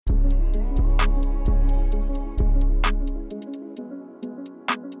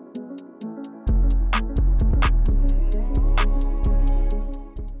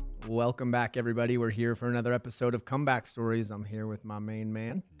Welcome back, everybody. We're here for another episode of Comeback Stories. I'm here with my main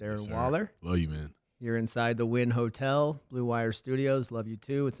man, Darren Waller. Love you, man. You're inside the Wynn Hotel, Blue Wire Studios. Love you,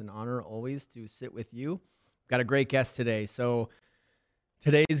 too. It's an honor always to sit with you. Got a great guest today. So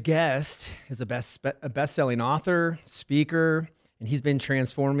today's guest is a best-selling author, speaker, and he's been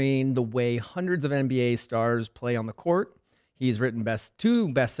transforming the way hundreds of NBA stars play on the court. He's written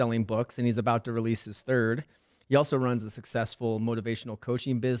two best-selling books, and he's about to release his third. He also runs a successful motivational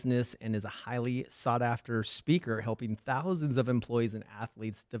coaching business and is a highly sought-after speaker, helping thousands of employees and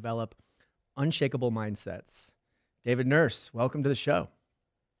athletes develop unshakable mindsets. David Nurse, welcome to the show.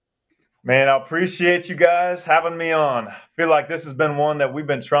 Man, I appreciate you guys having me on. I feel like this has been one that we've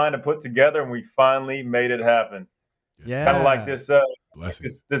been trying to put together, and we finally made it happen. Yeah. Kind of like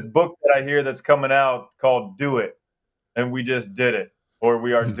this book that I hear that's coming out called Do It, and we just did it, or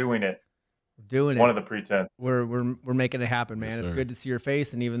we are doing it. One of the pretense. We're making it happen, man. Yes, it's sir. good to see your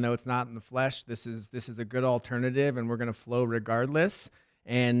face, and even though it's not in the flesh, this is a good alternative, and we're gonna flow regardless.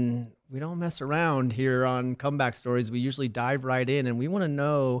 And we don't mess around here on Comeback Stories. We usually dive right in, and we want to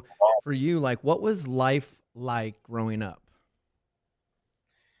know for you, like, what was life like growing up?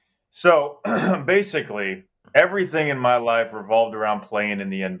 So basically, everything in my life revolved around playing in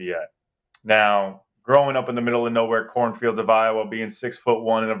the NBA. Now, growing up in the middle of nowhere cornfields of Iowa, being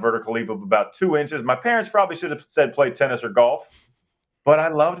 6'1" and a vertical leap of about 2 inches, my parents probably should have said play tennis or golf, but I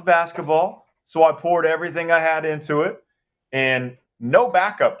loved basketball, so I poured everything I had into it, and no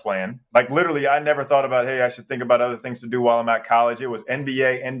backup plan. Like literally, I never thought about, hey, I should think about other things to do while I'm at college. It was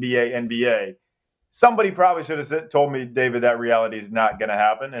NBA, NBA, NBA. Somebody probably should have told me, David, that reality is not going to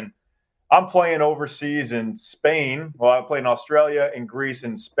happen. And I'm playing overseas in Spain. Well, I played in Australia, in Greece,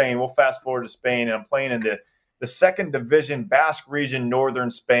 and Spain. We'll fast forward to Spain, and I'm playing in the second division, Basque region, northern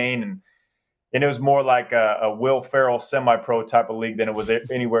Spain. And it was more like a Will Ferrell semi-pro type of league than it was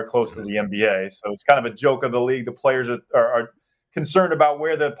anywhere close to the NBA. So it's kind of a joke of the league. The players are concerned about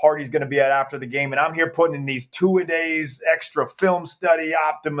where the party's going to be at after the game. And I'm here putting in these 2-a-days, extra film study,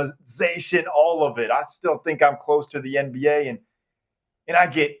 optimization, all of it. I still think I'm close to the NBA. And I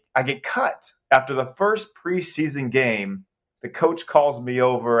get cut. After the first preseason game, the coach calls me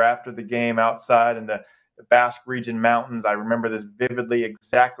over after the game outside in the Basque region mountains. I remember this vividly,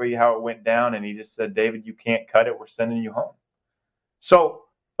 exactly how it went down. And he just said, David, you can't cut it. We're sending you home. So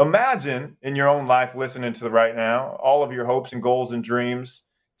imagine in your own life listening to right now, all of your hopes and goals and dreams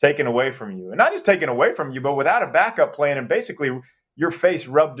taken away from you. And not just taken away from you, but without a backup plan and basically your face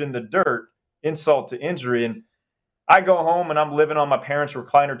rubbed in the dirt, insult to injury. And I go home and I'm living on my parents'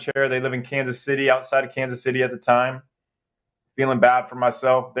 recliner chair. They live in Kansas City, outside of Kansas City at the time, feeling bad for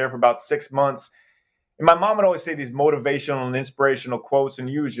myself, there for about 6 months. And my mom would always say these motivational and inspirational quotes, and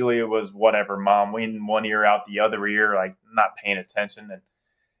usually it was, whatever, Mom, in one ear, out the other ear, like not paying attention. And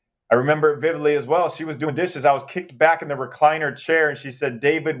I remember it vividly as well. She was doing dishes. I was kicked back in the recliner chair, and she said,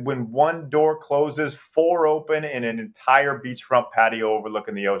 David, when one door closes, 4 open in an entire beachfront patio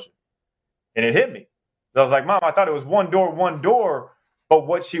overlooking the ocean. And it hit me. I was like, Mom, I thought it was one door. But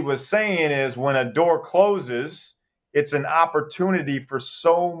what she was saying is when a door closes, it's an opportunity for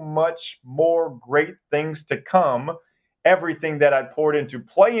so much more great things to come. Everything that I poured into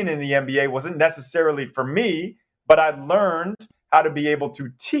playing in the NBA wasn't necessarily for me, but I learned how to be able to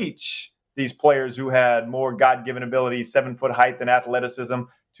teach these players who had more God-given abilities, 7-foot height and athleticism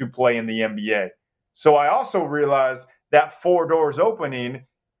to play in the NBA. So I also realized that 4 doors opening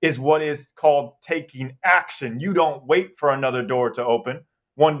is what is called taking action. You don't wait for another door to open.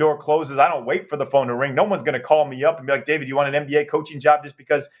 One door closes. I don't wait for the phone to ring. No one's going to call me up and be like, David, you want an NBA coaching job just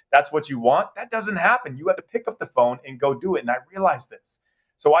because that's what you want? That doesn't happen. You have to pick up the phone and go do it. And I realized this.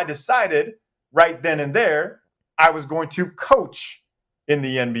 So I decided right then and there, I was going to coach in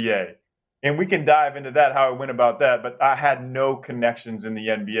the NBA. And we can dive into that, how I went about that. But I had no connections in the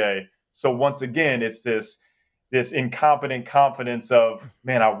NBA. So once again, it's this incompetent confidence of,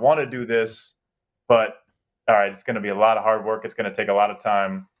 man, I want to do this, but all right, it's going to be a lot of hard work. It's going to take a lot of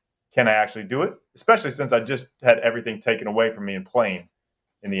time. Can I actually do it? Especially since I just had everything taken away from me in playing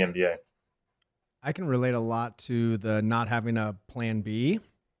in the NBA. I can relate a lot to the not having a plan B.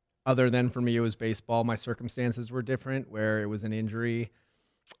 Other than for me, it was baseball. My circumstances were different, where it was an injury.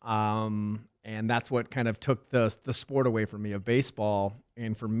 And that's what kind of took the sport away from me of baseball.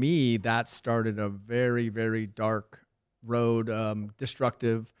 And for me, that started a very, very dark road,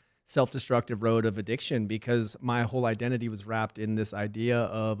 self-destructive road of addiction, because my whole identity was wrapped in this idea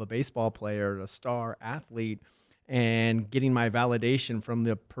of a baseball player, a star athlete, and getting my validation from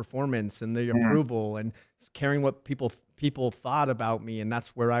the performance and the approval and caring what people thought about me. And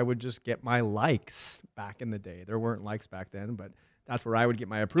that's where I would just get my likes back in the day. There weren't likes back then, but That's where I would get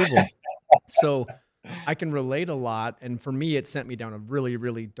my approval. So I can relate a lot. And for me, it sent me down a really,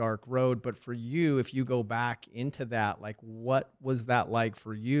 really dark road. But for you, if you go back into that, like, what was that like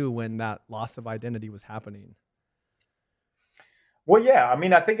for you when that loss of identity was happening? Well, yeah, I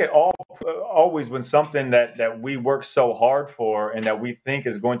mean, I think it all always when something that we work so hard for and that we think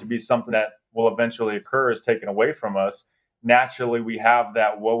is going to be something that will eventually occur is taken away from us. Naturally, we have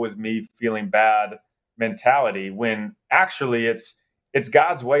that "woe is me" feeling bad mentality when actually it's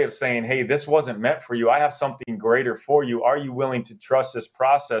God's way of saying, "Hey, this wasn't meant for you. I have something greater for you. Are you willing to trust this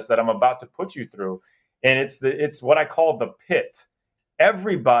process that I'm about to put you through?" And it's what I call the pit.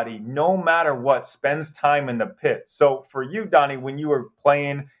 Everybody, no matter what, spends time in the pit. So for you, Donnie, when you were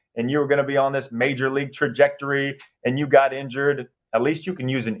playing and you were going to be on this major league trajectory and you got injured, at least you can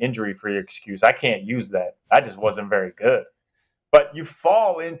use an injury for your excuse. I can't use that. I just wasn't very good. But you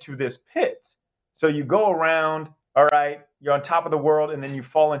fall into this pit. So you go around, all right, you're on top of the world, and then you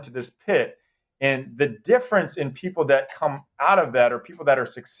fall into this pit. And the difference in people that come out of that or people that are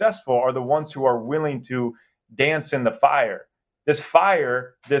successful are the ones who are willing to dance in the fire. This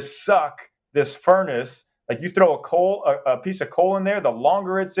fire, this suck, this furnace, like you throw a piece of coal in there, the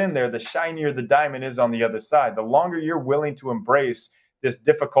longer it's in there, the shinier the diamond is on the other side. The longer you're willing to embrace this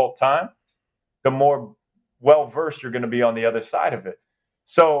difficult time, the more well-versed you're going to be on the other side of it.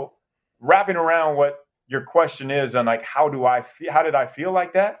 So wrapping around what your question is on like, how did I feel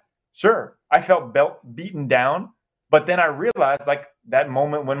like that? Sure. I felt beaten down, but then I realized like that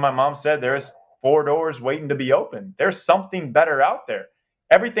moment when my mom said there's 4 doors waiting to be opened. There's something better out there.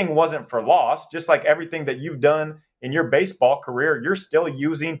 Everything wasn't for loss, just like everything that you've done in your baseball career, you're still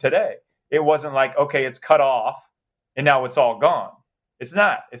using today. It wasn't like, okay, it's cut off and now it's all gone. It's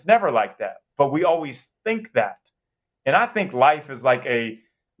not. It's never like that. But we always think that. And I think life is like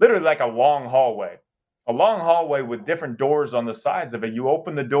literally like a long hallway with different doors on the sides of it. You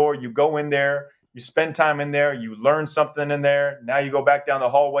open the door, you go in there, you spend time in there, you learn something in there. Now you go back down the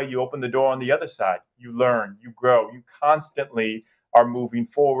hallway, you open the door on the other side. You learn, you grow. You constantly are moving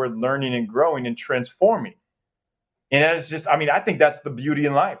forward, learning and growing and transforming. And it's just, I mean, I think that's the beauty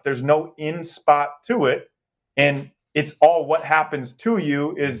in life. There's no end spot to it. And it's all what happens to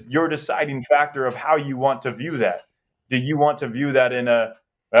you is your deciding factor of how you want to view that. Do you want to view that in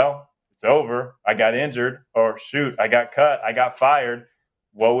well, it's over, I got injured, or shoot, I got cut, I got fired.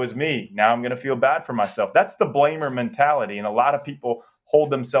 Woe is me. Now I'm going to feel bad for myself. That's the blamer mentality. And a lot of people hold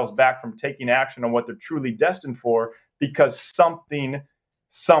themselves back from taking action on what they're truly destined for because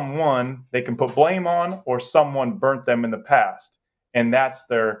someone they can put blame on or someone burnt them in the past. And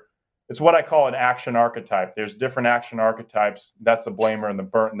it's what I call an action archetype. There's different action archetypes. That's the blamer and the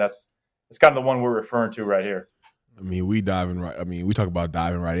burnt. And it's kind of the one we're referring to right here. I mean, we talk about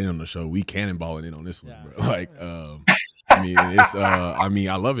diving right in on the show. We cannonballing in on this one, bro. Like, I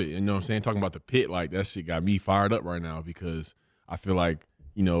love it. You know what I'm saying? Talking about the pit, like that shit got me fired up right now because I feel like,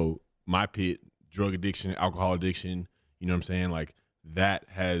 my pit, drug addiction, alcohol addiction, you know what I'm saying? Like that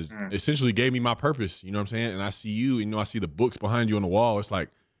has essentially gave me my purpose, you know what I'm saying? And I see you, I see the books behind you on the wall. It's like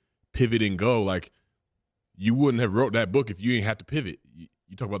pivot and go. Like you wouldn't have wrote that book if you didn't have to pivot.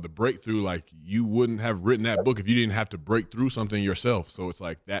 You talk about the breakthrough, like you wouldn't have written that book if you didn't have to break through something yourself. So it's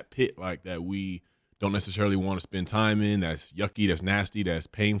like that pit, like that we don't necessarily want to spend time in. That's yucky, that's nasty, that's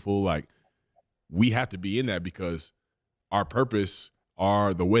painful. Like we have to be in that because our purpose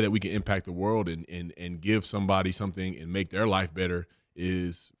are the way that we can impact the world and give somebody something and make their life better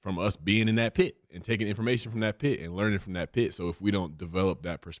is from us being in that pit and taking information from that pit and learning from that pit. So if we don't develop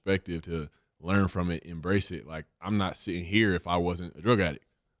that perspective to learn from it, embrace it. Like I'm not sitting here if I wasn't a drug addict.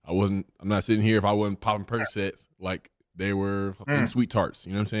 I'm not sitting here if I wasn't popping Percocets like they were fucking sweet tarts.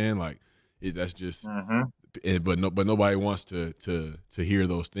 You know what I'm saying? Like that's just. But nobody wants to hear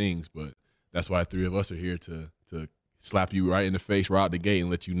those things. But that's why 3 of us are here to slap you right in the face right out the gate and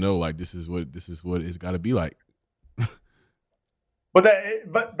let you know like this is what it's got to be like.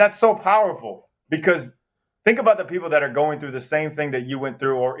 But that's so powerful because think about the people that are going through the same thing that you went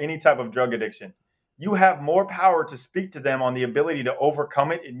through or any type of drug addiction. You have more power to speak to them on the ability to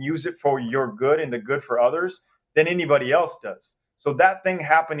overcome it and use it for your good and the good for others than anybody else does. So that thing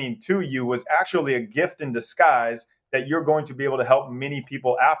happening to you was actually a gift in disguise that you're going to be able to help many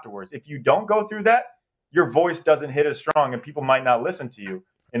people afterwards. If you don't go through that, your voice doesn't hit as strong and people might not listen to you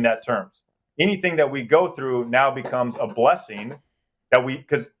in that terms. Anything that we go through now becomes a blessing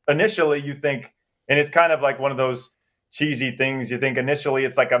because initially you think, and it's kind of like one of those cheesy things. You think initially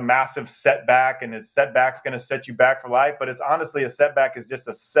it's like a massive setback and setback's going to set you back for life. But it's honestly a setback is just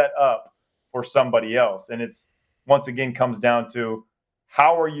a setup for somebody else. And it's once again comes down to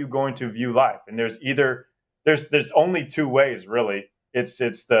how are you going to view life? And there's either there's only two ways really. It's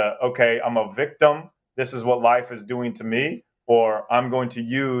the, okay, I'm a victim. This is what life is doing to me, or I'm going to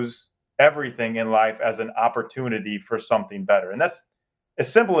use everything in life as an opportunity for something better. And that's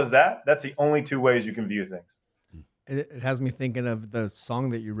as simple as that. That's the only two ways you can view things. It has me thinking of the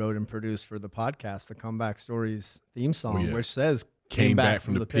song that you wrote and produced for the podcast, the Comeback Stories theme song, which says "Came back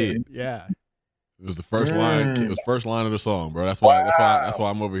from the pit." Yeah, it was the first line. It was the first line of the song, bro. That's why. That's why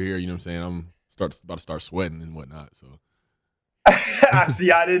I'm over here. You know what I'm saying? I'm about to start sweating and whatnot. So I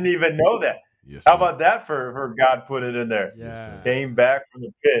see. I didn't even know that. Yes, how about that for God put it in there? Yeah, came back from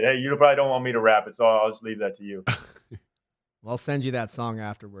the pit. Hey, you probably don't want me to rap it, so I'll just leave that to you. Well, I'll send you that song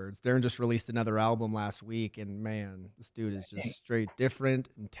afterwards. Darren just released another album last week, and man, this dude is just straight different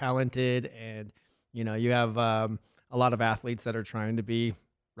and talented. And you know, you have a lot of athletes that are trying to be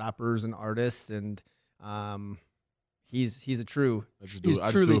rappers and artists, and he's truly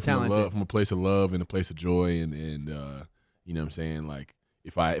talented. From a place of love and a place of joy, and you know what I'm saying, like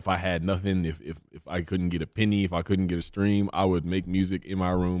if I had nothing, if I couldn't get a penny, if I couldn't get a stream, I would make music in my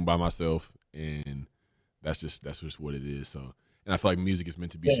room by myself, and that's just what it is. So, and I feel like music is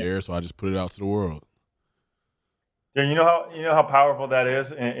meant to be shared, so I just put it out to the world. Yeah, you know how powerful that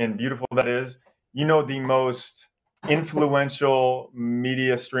is and beautiful that is. You know, the most influential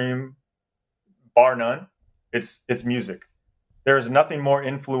media stream, bar none, it's music. There is nothing more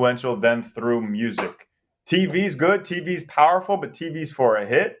influential than through music. TV's good, TV's powerful, but TV's for a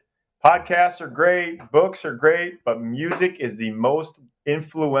hit. Podcasts are great, books are great, but music is the most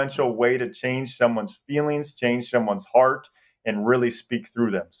influential way to change someone's feelings, change someone's heart, and really speak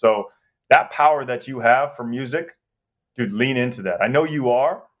through them. So that power that you have for music, dude, lean into that. I know you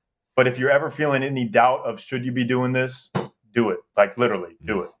are, but if you're ever feeling any doubt of should you be doing this, do it. Like literally,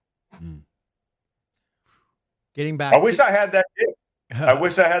 do it. Getting back, I wish I had that gift. I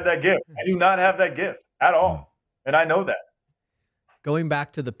wish I had that gift. I do not have that gift at all, and I know that. Going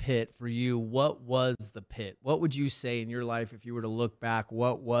back to the pit for you, what was the pit? What would you say in your life, if you were to look back,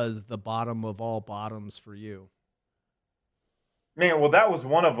 what was the bottom of all bottoms for you? Man, well, that was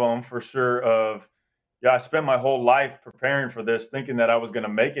one of them for sure. I spent my whole life preparing for this, thinking that I was going to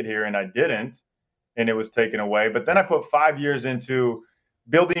make it here, and I didn't, and it was taken away. But then I put 5 years into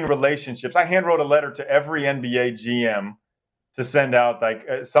building relationships. I hand wrote a letter to every NBA GM to send out like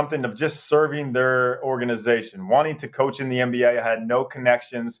something of just serving their organization, wanting to coach in the NBA. I had no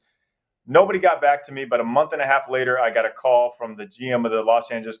connections. Nobody got back to me, but a month and a half later, I got a call from the GM of the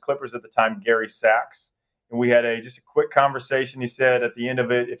Los Angeles Clippers at the time, Gary Sachs. And we had just a quick conversation. He said at the end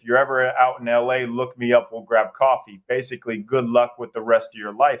of it, if you're ever out in LA, look me up, we'll grab coffee. Basically, good luck with the rest of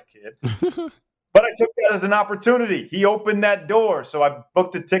your life, kid. But I took that as an opportunity. He opened that door. So I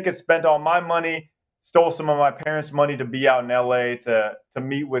booked a ticket, spent all my money, stole some of my parents' money to be out in LA to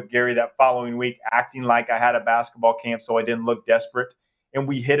meet with Gary that following week, acting like I had a basketball camp so I didn't look desperate. And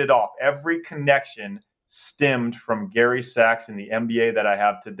we hit it off. Every connection stemmed from Gary Sachs in the NBA that I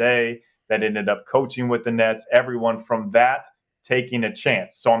have today, that ended up coaching with the Nets, everyone from that taking a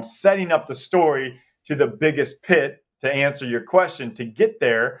chance. So I'm setting up the story to the biggest pit to answer your question. To get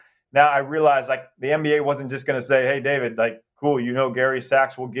there, now I realize like the NBA wasn't just going to say, hey, David, like, cool, you know, Gary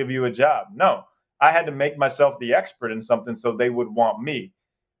Sachs will give you a job. No, I had to make myself the expert in something so they would want me.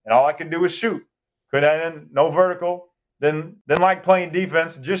 And all I could do was shoot. Could I no vertical, then like playing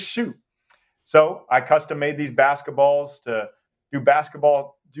defense, just shoot. So I custom made these basketballs to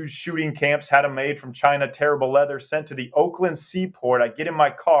do shooting camps, had them made from China, terrible leather, sent to the Oakland seaport. I get in my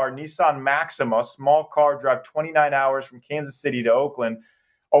car, Nissan Maxima, small car, drive 29 hours from Kansas City to Oakland,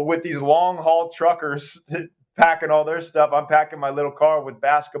 or with these long haul truckers packing all their stuff. I'm packing my little car with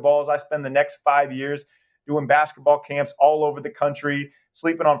basketballs. I spend the next 5 years doing basketball camps all over the country,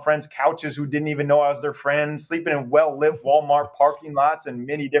 sleeping on friends' couches who didn't even know I was their friend, sleeping in well-lit Walmart parking lots in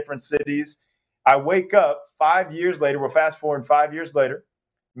many different cities. I wake up 5 years later, we're fast forwarding 5 years later,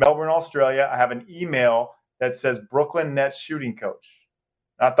 Melbourne, Australia. I have an email that says Brooklyn Nets shooting coach.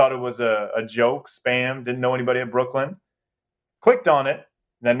 I thought it was a joke, spam, didn't know anybody at Brooklyn. Clicked on it.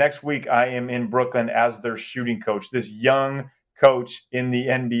 And the next week, I am in Brooklyn as their shooting coach, this young coach in the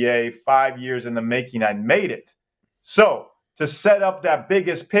NBA, 5 years in the making. I made it. So to set up that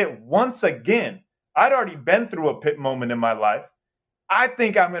biggest pit once again, I'd already been through a pit moment in my life. I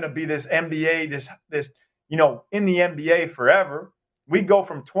think I'm going to be this NBA, this in the NBA forever. We go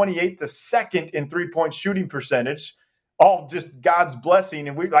from 28th to 2nd in three-point shooting percentage, all just God's blessing.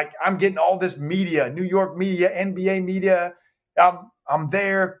 And I'm getting all this media, New York media, NBA media. I'm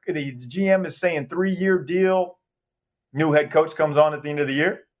there. The GM is saying 3-year deal. New head coach comes on at the end of the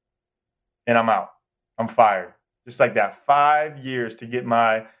year, and I'm out. I'm fired. Just like that, 5 years to get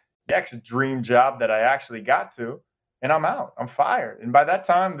my next dream job that I actually got to, and I'm out. I'm fired. And by that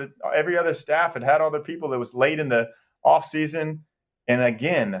time, every other staff had other people that was late in the off season, and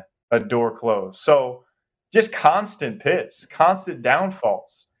again, a door closed. So just constant pits, constant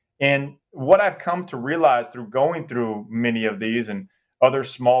downfalls. And what I've come to realize through going through many of these and other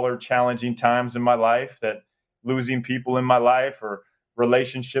smaller, challenging times in my life, that losing people in my life or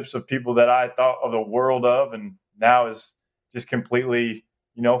relationships of people that I thought of the world of, and now is just completely,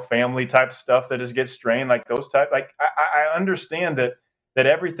 family type stuff that just gets strained, like those type. Like I understand that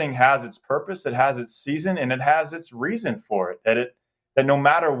everything has its purpose, it has its season, and it has its reason for it. That no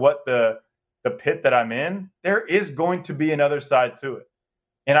matter what the pit that I'm in, there is going to be another side to it.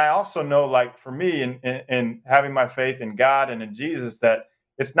 And I also know, like for me, in having my faith in God and in Jesus, that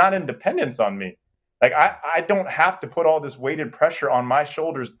it's not in dependence on me. Like I don't have to put all this weighted pressure on my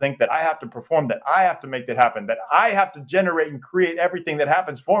shoulders to think that I have to perform, that I have to make that happen, that I have to generate and create everything that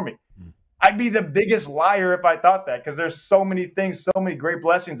happens for me. I'd be the biggest liar if I thought that, because there's so many things, so many great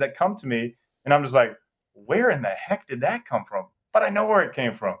blessings that come to me. And I'm just like, where in the heck did that come from? But I know where it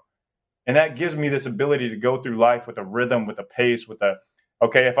came from. And that gives me this ability to go through life with a rhythm, with a pace,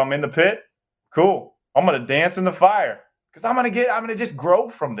 okay, if I'm in the pit, cool. I'm going to dance in the fire, because I'm going to just grow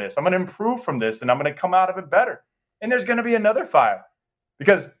from this. I'm going to improve from this, and I'm going to come out of it better. And there's going to be another fire,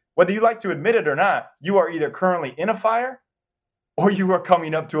 because whether you like to admit it or not, you are either currently in a fire or you are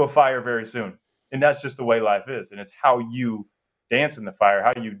coming up to a fire very soon. And that's just the way life is. And it's how you dance in the fire,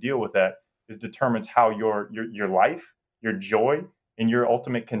 how you deal with that determines how your life, your joy, and your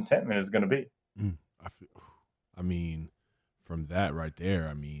ultimate contentment is going to be. From that right there,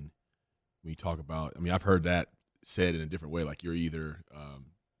 when you talk about, I've heard that said in a different way, like you're either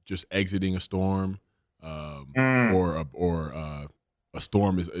just exiting a storm, or a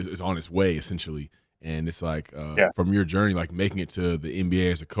storm is on its way, essentially. And it's like from your journey, like making it to the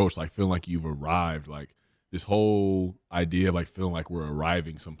NBA as a coach, like feeling like you've arrived, like this whole idea of like feeling like we're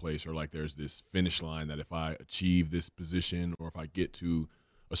arriving someplace, or like there's this finish line that if I achieve this position, or if I get to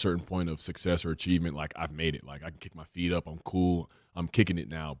a certain point of success or achievement, like I've made it, like I can kick my feet up, I'm cool, I'm kicking it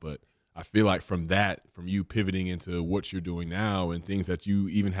now. But I feel like from you pivoting into what you're doing now and things that you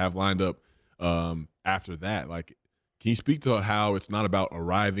even have lined up after that, like, can you speak to how it's not about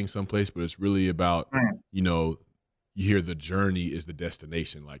arriving someplace, but it's really about, you hear the journey is the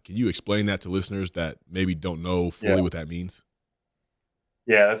destination. Like, can you explain that to listeners that maybe don't know fully what that means?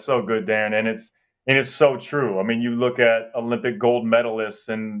 Yeah, that's so good, Darren. And it's so true. You look at Olympic gold medalists,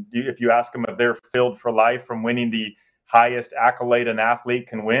 and if you ask them if they're filled for life from winning the highest accolade an athlete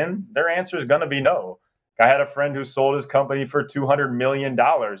can win, their answer is going to be no. I had a friend who sold his company for $200 million.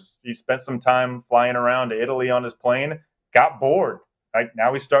 He spent some time flying around to Italy on his plane, got bored. Like,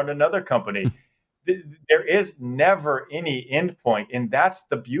 now he's starting another company. There is never any end point, and that's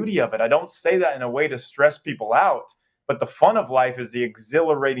the beauty of it. I don't say that in a way to stress people out, but the fun of life is the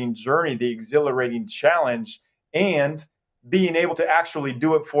exhilarating journey, the exhilarating challenge, and being able to actually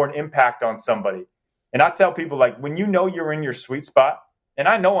do it for an impact on somebody. And I tell people, like, when you know you're in your sweet spot, and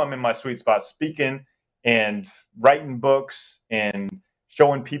I know I'm in my sweet spot, speaking and writing books and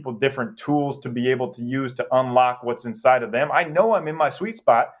showing people different tools to be able to use to unlock what's inside of them. I know I'm in my sweet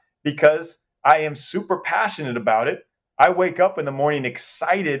spot because I am super passionate about it. I wake up in the morning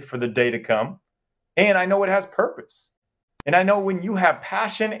excited for the day to come, and I know it has purpose. And I know when you have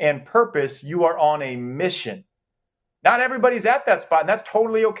passion and purpose, you are on a mission. Not everybody's at that spot, and that's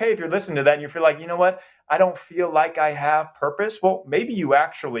totally okay if you're listening to that and you feel like, you know what, I don't feel like I have purpose. Well, maybe you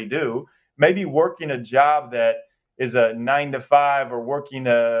actually do. Maybe working a job that is a 9 to 5, or working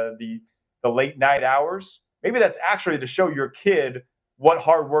the late night hours, maybe that's actually to show your kid what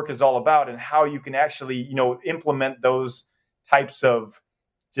hard work is all about and how you can actually, implement those types of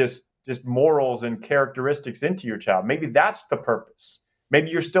just morals and characteristics into your child. Maybe that's the purpose. Maybe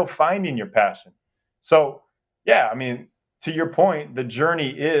you're still finding your passion. So, yeah, to your point, the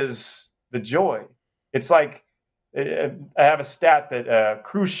journey is the joy. It's like, I have a stat that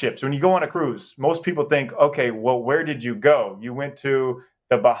cruise ships, when you go on a cruise, most people think, okay, well, where did you go? You went to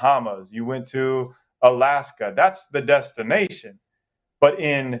the Bahamas, you went to Alaska. That's the destination. But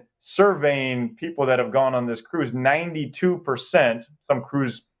in surveying people that have gone on this cruise, 92%, some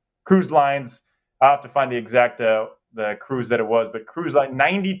cruise lines, I'll have to find the exact the cruise that it was, but cruise line,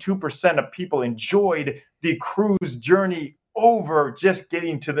 92% of people enjoyed the cruise journey over just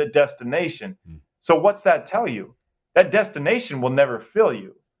getting to the destination. So what's that tell you? That destination will never fill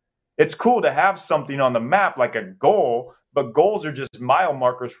you. It's cool to have something on the map like a goal, but goals are just mile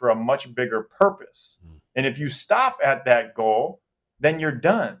markers for a much bigger purpose. And if you stop at that goal, then you're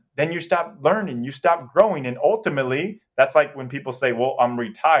done. Then you stop learning, you stop growing. And ultimately, that's like when people say, well, I'm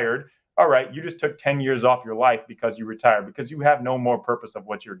retired. All right, you just took 10 years off your life because you retired, because you have no more purpose of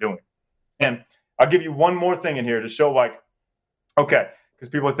what you're doing. And I'll give you one more thing in here to show, like, okay, because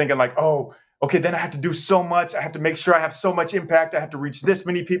people are thinking like, oh, okay, then I have to do so much. I have to make sure I have so much impact. I have to reach this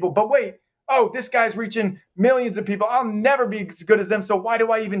many people. But wait, oh, this guy's reaching millions of people. I'll never be as good as them. So why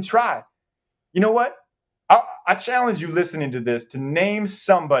do I even try? You know what? I challenge you listening to this to name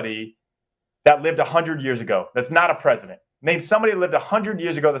somebody that lived 100 years ago that's not a president. Name somebody that lived 100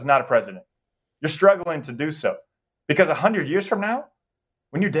 years ago that's not a president. You're struggling to do so. Because 100 years from now,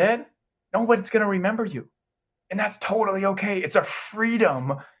 when you're dead, nobody's going to remember you. And that's totally okay. It's a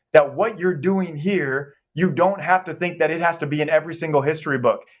freedom that what you're doing here, you don't have to think that it has to be in every single history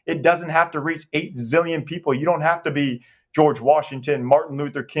book. It doesn't have to reach 8 zillion people. You don't have to be George Washington, Martin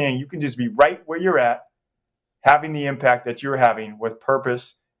Luther King. You can just be right where you're at, having the impact that you're having with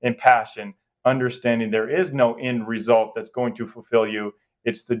purpose and passion, understanding there is no end result that's going to fulfill you.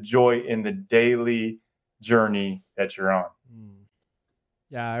 It's the joy in the daily journey that you're on.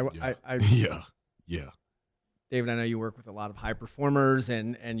 Yeah. Yeah. David, I know you work with a lot of high performers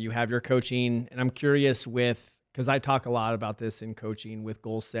and you have your coaching, and I'm curious because I talk a lot about this in coaching with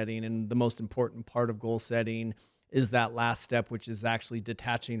goal setting, and the most important part of goal setting is that last step, which is actually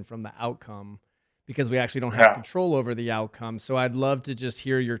detaching from the outcome, because we actually don't have control over the outcome. So I'd love to just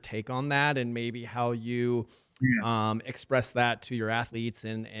hear your take on that and maybe how you express that to your athletes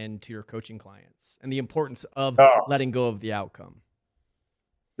and to your coaching clients, and the importance of letting go of the outcome.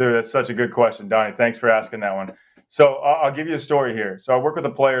 Dude, that's such a good question, Donnie. Thanks for asking that one. So I'll give you a story here. So I work with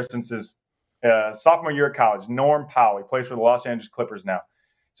a player since his sophomore year of college, Norm Powell. He plays for the Los Angeles Clippers now.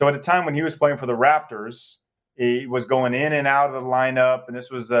 So at the time when he was playing for the Raptors, he was going in and out of the lineup, and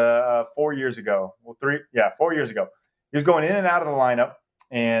this was 4 years ago. 4 years ago. He was going in and out of the lineup,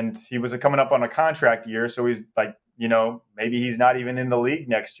 and he was coming up on a contract year. So he's like, maybe he's not even in the league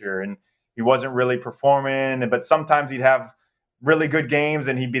next year, and he wasn't really performing. But sometimes he'd have really good games,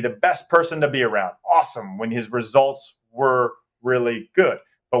 and he'd be the best person to be around. Awesome when his results were really good.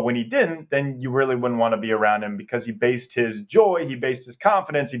 But when he didn't, then you really wouldn't want to be around him, because he based his joy, he based his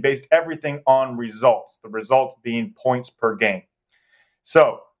confidence, he based everything on results, the results being points per game.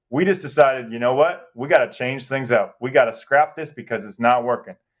 So we just decided, you know what? We got to change things up. We got to scrap this because it's not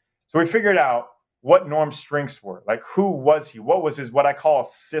working. So we figured out what Norm's strengths were. Like, who was he? What was his, what I call,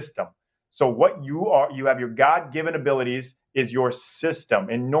 system? So what you have your God-given abilities is your system.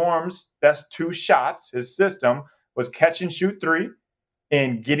 And Norm's best 2 shots, his system, was catch and shoot 3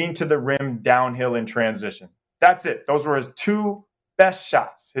 and getting to the rim downhill in transition. That's it. Those were his 2 best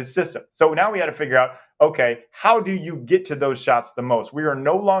shots, his system. So now we had to figure out, okay, how do you get to those shots the most? We are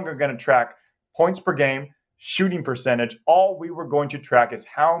no longer going to track points per game, shooting percentage. All we were going to track is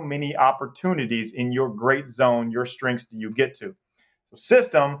how many opportunities in your great zone, your strengths, do you get to. So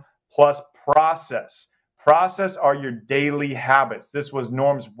system plus process. Process are your daily habits. This was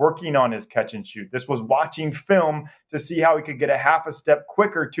Norm's working on his catch and shoot. This was watching film to see how he could get a half a step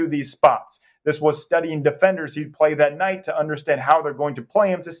quicker to these spots. This was studying defenders he'd play that night to understand how they're going to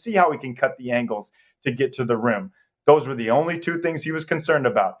play him, to see how he can cut the angles to get to the rim. Those were the only 2 things he was concerned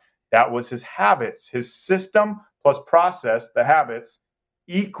about. That was his habits. His system plus process, the habits,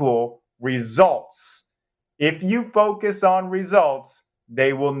 equal results. If you focus on results,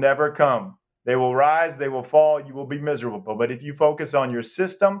 they will never come. They will rise, they will fall, you will be miserable. But if you focus on your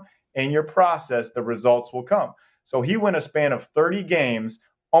system and your process, the results will come. So he went a span of 30 games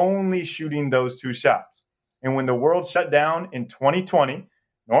only shooting those 2 shots. And when the world shut down in 2020,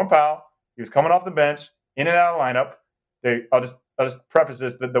 Norm Powell, he was coming off the bench, in and out of lineup. I'll just preface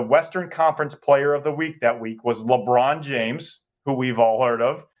this, that the Western Conference Player of the Week that week was LeBron James, who we've all heard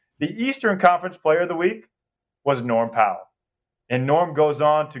of. The Eastern Conference Player of the Week was Norm Powell. And Norm goes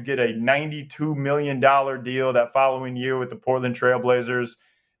on to get a $92 million deal that following year with the Portland Trail Blazers.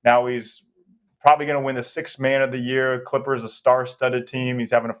 Now he's probably going to win the 6th Man of the Year. Clippers, a star-studded team.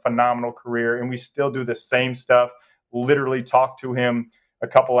 He's having a phenomenal career. And we still do the same stuff. Literally talked to him a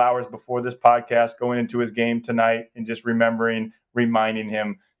couple hours before this podcast, going into his game tonight and just reminding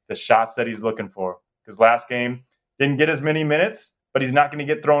him the shots that he's looking for. Because last game, didn't get as many minutes, but he's not going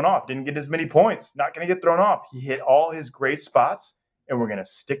to get thrown off. Didn't get as many points. Not going to get thrown off. He hit all his great spots, and we're going to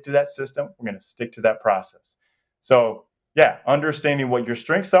stick to that system. We're going to stick to that process. So, yeah, understanding what your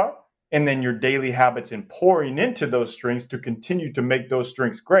strengths are, and then your daily habits and pouring into those strengths to continue to make those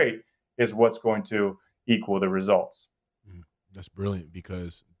strengths great is what's going to equal the results. That's brilliant,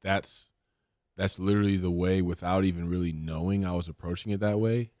 because that's literally the way, without even really knowing I was approaching it that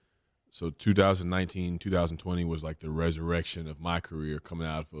way. So 2019, 2020 was like the resurrection of my career coming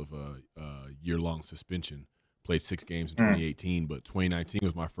out of a year-long suspension. Played 6 games in 2018, but 2019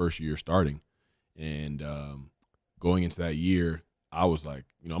 was my first year starting. And going into that year, I was like,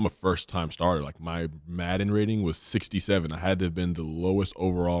 I'm a first-time starter. Like my Madden rating was 67. I had to have been the lowest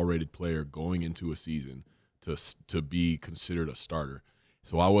overall rated player going into a season to be considered a starter.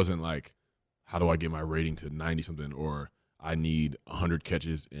 So I wasn't like, how do I get my rating to 90-something, or I need 100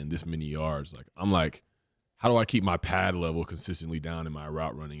 catches and this many yards. Like I'm like, how do I keep my pad level consistently down in my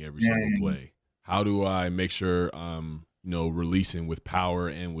route running every single play? How do I make sure I'm, releasing with power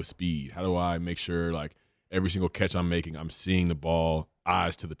and with speed? How do I make sure like every single catch I'm making, I'm seeing the ball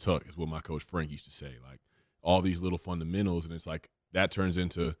eyes to the tuck is what my coach Frank used to say. Like all these little fundamentals, and it's like that turns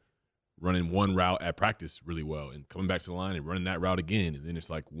into running one route at practice really well and coming back to the line and running that route again. And then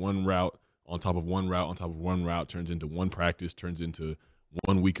it's like one route on top of one route on top of one route turns into one practice, turns into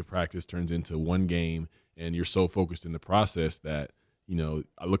 1 week of practice, turns into one game. And you're so focused in the process that,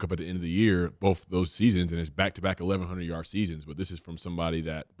 I look up at the end of the year, both those seasons, and it's back-to-back 1,100-yard seasons. But this is from somebody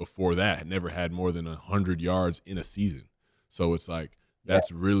that before that had never had more than 100 yards in a season. So it's like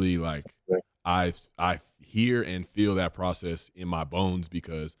that's really like I hear and feel that process in my bones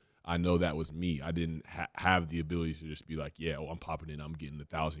because I know that was me. I didn't have the ability to just be like, I'm popping in, I'm getting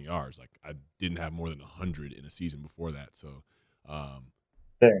 1,000 yards. Like I didn't have more than 100 in a season before that. So,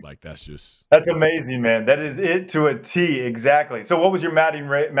 like that's amazing, man. That is it to a T, exactly. So, what was your Madden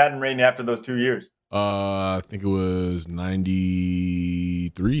rating after those 2 years? I think it was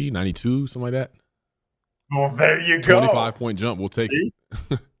 93, 92, something like that. Well, there you go. 25-point jump. We'll take it.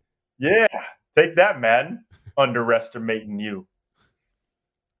 Yeah, take that, Madden. Underestimating you.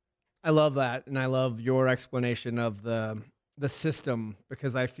 I love that, and I love your explanation of the system,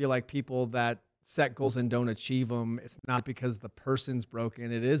 because I feel like people that set goals and don't achieve them, it's not because the person's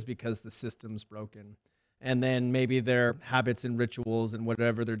broken, it is because the system's broken. And then maybe their habits and rituals and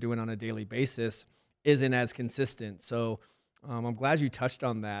whatever they're doing on a daily basis isn't as consistent. So I'm glad you touched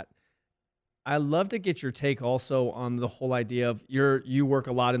on that. I'd love to get your take also on the whole idea of you work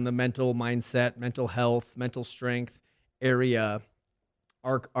a lot in the mental mindset, mental health, mental strength area.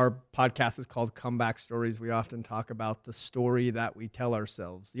 Our podcast is called Comeback Stories. We often talk about the story that we tell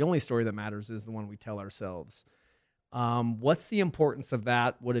ourselves. The only story that matters is the one we tell ourselves. What's the importance of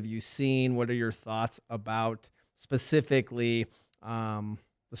that? What have you seen? What are your thoughts about specifically the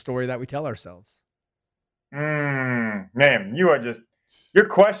story that we tell ourselves? Man, your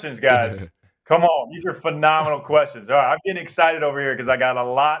questions, guys. Come on. These are phenomenal questions. All right, I'm getting excited over here because I got a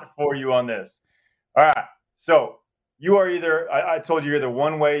lot for you on this. All right. So, you are I told you you're either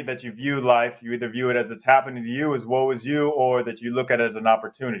one way that you view life. You either view it as it's happening to you, as woe is you, or that you look at it as an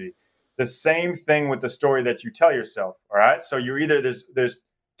opportunity. The same thing with the story that you tell yourself. All right. So you're either there's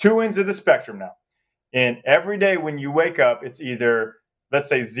 2 ends of the spectrum now. And every day when you wake up, it's either, let's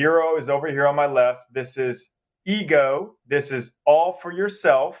say 0 is over here on my left. This is ego. This is all for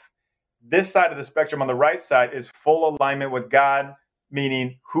yourself. This side of the spectrum on the right side is full alignment with God,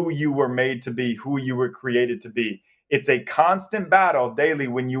 meaning who you were made to be, who you were created to be. It's a constant battle daily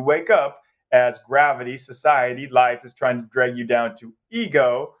when you wake up, as gravity, society, life is trying to drag you down to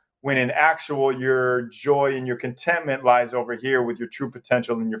ego, when in actual your joy and your contentment lies over here with your true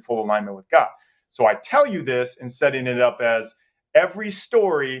potential and your full alignment with God. So I tell you this and setting it up as every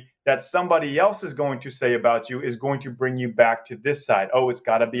story that somebody else is going to say about you is going to bring you back to this side. Oh, it's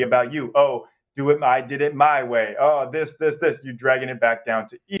got to be about you. Oh, I did it my way. Oh, this. You're dragging it back down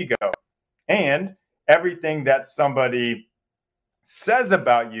to ego. And everything that somebody says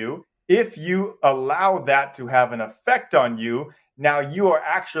about you, if you allow that to have an effect on you, now you are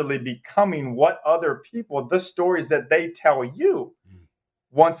actually becoming what other people, the stories that they tell you.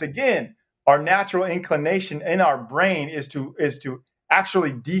 Once again, our natural inclination in our brain is to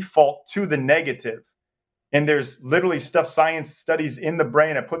actually default to the negative. And there's literally science studies in the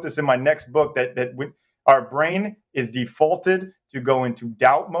brain. I put this in my next book that our brain is defaulted to go into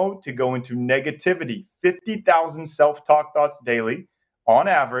doubt mode, to go into negativity. 50,000 self-talk thoughts daily. On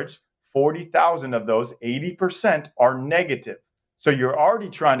average, 40,000 of those, 80%, are negative. So you're already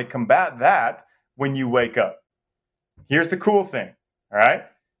trying to combat that when you wake up. Here's the cool thing, all right?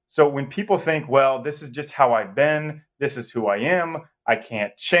 So when people think, well, this is just how I've been, this is who I am, I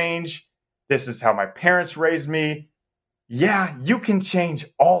can't change, this is how my parents raised me. Yeah, you can change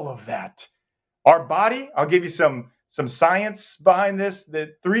all of that. Our body, I'll give you some science behind this,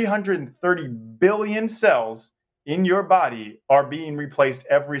 that 330 billion cells in your body are being replaced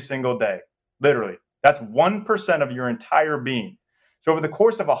every single day. Literally. That's 1% of your entire being. So over the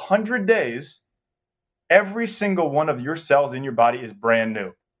course of 100 days, every single one of your cells in your body is brand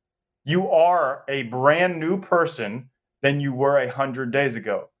new. You are a brand new person than you were 100 days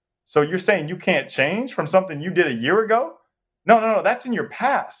ago. So you're saying you can't change from something you did a year ago? No. That's in your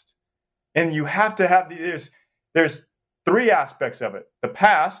past. And you have to have there's three aspects of it. The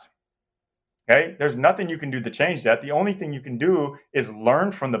past, okay, there's nothing you can do to change that. The only thing you can do is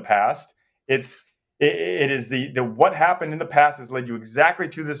learn from the past. It is the what happened in the past has led you exactly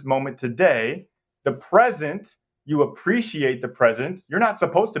to this moment today. The present, you appreciate the present. You're not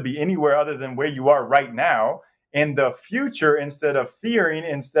supposed to be anywhere other than where you are right now. In the future, instead of feeling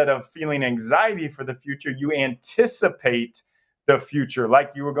anxiety for the future, you anticipate the future,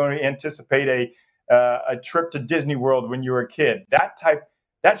 like you were going to anticipate a trip to Disney World when you were a kid.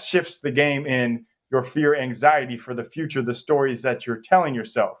 That shifts the game in your fear, anxiety for the future, the stories that you're telling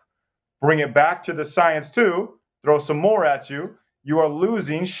yourself. Bring it back to the science too. Throw some more at you. You are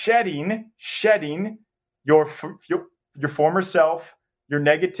shedding your former self, your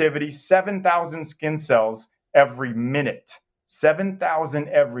negativity, 7,000 skin cells every minute. 7,000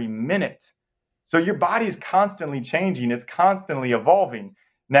 every minute. So your body is constantly changing. It's constantly evolving.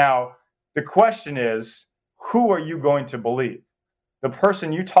 Now, the question is, who are you going to believe? The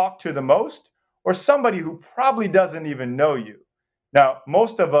person you talk to the most, or somebody who probably doesn't even know you? Now,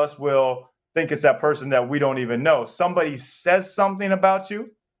 most of us will think it's that person that we don't even know. Somebody says something about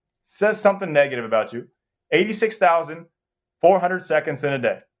you, says something negative about you, 86,400 seconds in a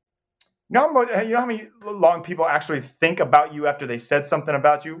day. You know how many long people actually think about you after they said something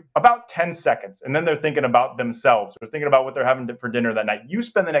about you? About 10 seconds. And then they're thinking about themselves or thinking about what they're having for dinner that night. You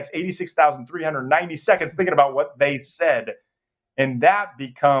spend the next 86,390 seconds thinking about what they said. And that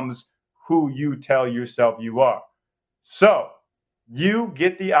becomes who you tell yourself you are. So you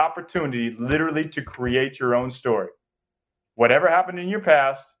get the opportunity literally to create your own story. Whatever happened in your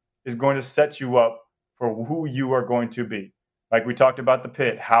past is going to set you up for who you are going to be. Like we talked about the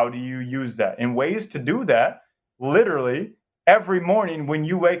pit, how do you use that? And ways to do that, literally, every morning when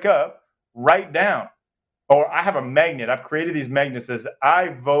you wake up, write down. Or I have a magnet. I've created these magnets that says,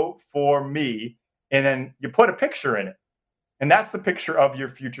 I vote for me. And then you put a picture in it. And that's the picture of your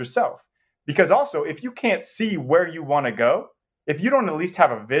future self. Because also, if you can't see where you want to go, if you don't at least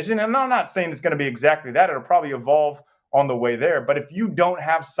have a vision, and I'm not saying it's going to be exactly that, it'll probably evolve on the way there. But if you don't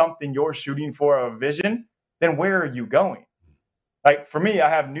have something you're shooting for, a vision, then where are you going? Like for me, I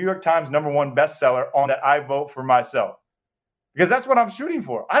have New York Times #1 bestseller on that I vote for myself because that's what I'm shooting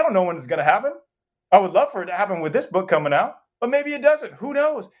for. I don't know when it's going to happen. I would love for it to happen with this book coming out, but maybe it doesn't. Who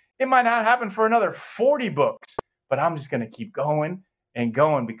knows? It might not happen for another 40 books, but I'm just going to keep going and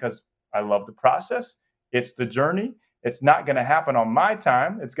going because I love the process. It's the journey. It's not going to happen on my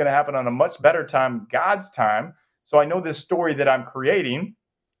time. It's going to happen on a much better time, God's time. So I know this story that I'm creating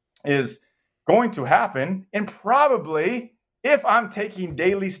is going to happen and probably, if I'm taking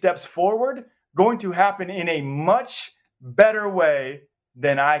daily steps forward, going to happen in a much better way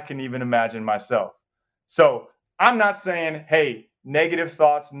than I can even imagine myself. So I'm not saying, hey, negative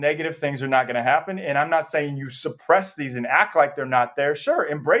thoughts, negative things are not going to happen. And I'm not saying you suppress these and act like they're not there. Sure,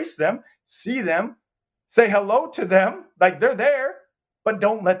 embrace them, see them, say hello to them like they're there, but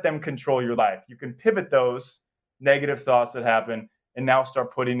don't let them control your life. You can pivot those negative thoughts that happen and now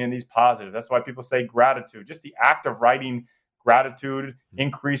start putting in these positive. That's why people say gratitude. Just the act of writing gratitude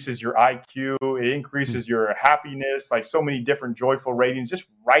increases your IQ. It increases your happiness, like so many different joyful ratings. Just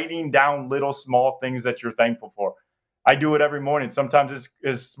writing down little small things that you're thankful for. I do it every morning. Sometimes it's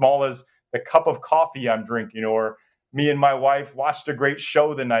as small as the cup of coffee I'm drinking, or me and my wife watched a great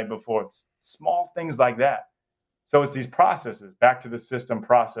show the night before. It's small things like that. So it's these processes, back to the system,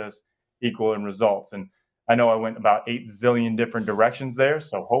 process equal in results. And I know I went about 8 zillion different directions there.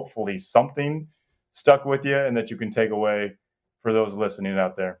 So hopefully something stuck with you and that you can take away for those listening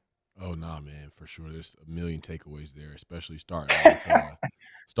out there. Oh nah, man, for sure. There's a million takeaways there, especially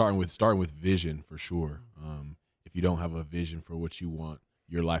starting with vision for sure. If you don't have a vision for what you want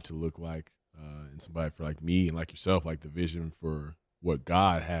your life to look like, and somebody for like me and like yourself, like the vision for what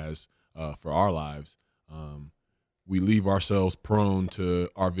God has for our lives, we leave ourselves prone to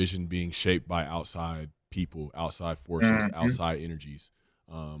our vision being shaped by outside people, outside forces, outside energies.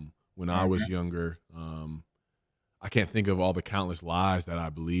 When I was younger, I can't think of all the countless lies that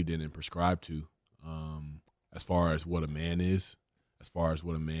I believed in and prescribed to, as far as what a man is, as far as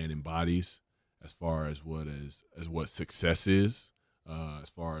what a man embodies, as far as what success is, as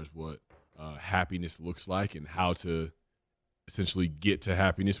far as what happiness looks like, and how to essentially get to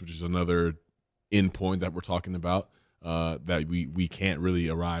happiness, which is another end point that we're talking about, that we can't really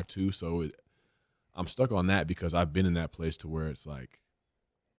arrive to. So I'm stuck on that because I've been in that place to where it's like,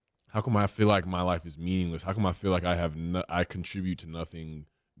 how come I feel like my life is meaningless? How come I feel like I contribute to nothing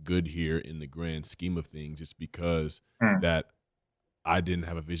good here in the grand scheme of things. It's because Mm. that I didn't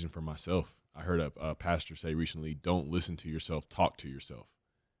have a vision for myself. I heard a pastor say recently, "Don't listen to yourself, talk to yourself."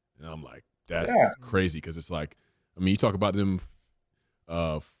 And I'm like, Yeah. that's crazy, because it's like, I mean, you talk about them,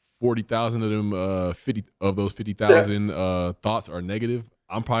 40,000 of them, 50 of those 50,000 thoughts are negative.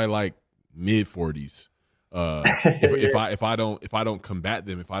 I'm probably like mid 40s. If I don't combat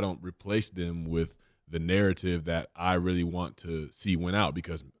them, if I don't replace them with the narrative that I really want to see win out,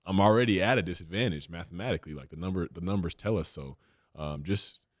 because I'm already at a disadvantage mathematically. Like the numbers tell us so.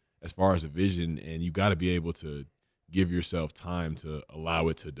 Just as far as a vision, and you got to be able to give yourself time to allow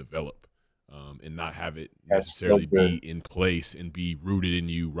it to develop, and not have it That's so necessarily be good. in place and be rooted in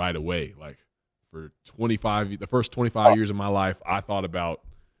you right away. Like for the first 25 years of my life, I thought about,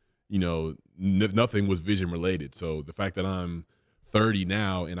 nothing was vision related. So the fact that I'm 30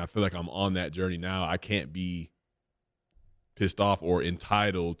 now and I feel like I'm on that journey now, I can't be pissed off or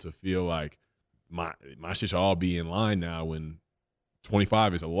entitled to feel like my shit should all be in line now when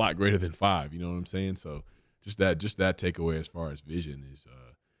 25 is a lot greater than 5. You know what I'm saying? So just that takeaway as far as vision is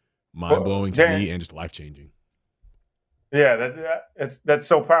mind Well, blowing to Darren, me and just life changing. yeah, that's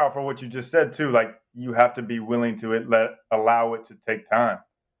so powerful what you just said too. Like you have to be willing to allow it to take time.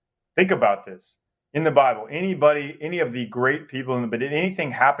 Think about this. In the Bible, any of the great people did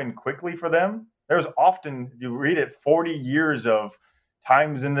anything happen quickly for them? There's often, you read it, 40 years of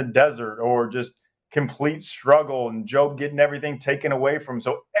times in the desert or just complete struggle and Job getting everything taken away from him.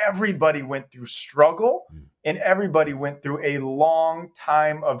 So everybody went through struggle and everybody went through a long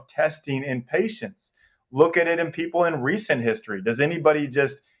time of testing and patience. Look at it in people in recent history. Does anybody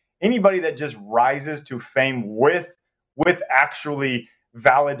that just rises to fame with actually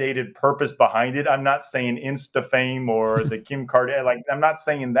validated purpose behind it? I'm not saying Insta fame or the Kim Kardashian. Like, I'm not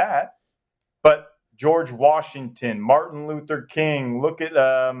saying that. But George Washington, Martin Luther King, look at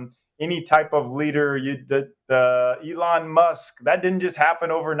any type of leader, Elon Musk. That didn't just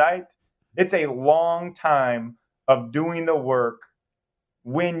happen overnight. It's a long time of doing the work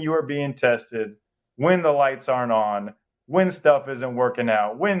when you are being tested, when the lights aren't on, when stuff isn't working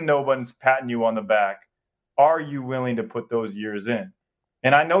out, when nobody's patting you on the back. Are you willing to put those years in?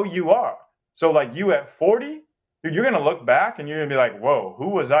 And I know you are. So like you at 40, dude, you're going to look back and you're going to be like, whoa, who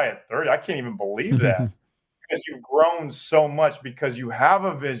was I at 30? I can't even believe that. Because you've grown so much, because you have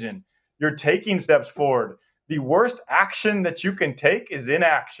a vision. You're taking steps forward. The worst action that you can take is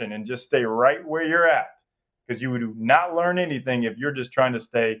inaction and just stay right where you're at, because you do not learn anything if you're just trying to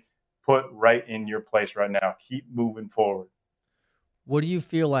stay put right in your place right now. Keep moving forward. What do you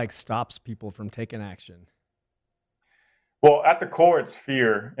feel like stops people from taking action? Well, at the core, it's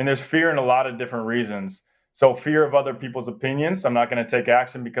fear. And there's fear in a lot of different reasons. So fear of other people's opinions. I'm not going to take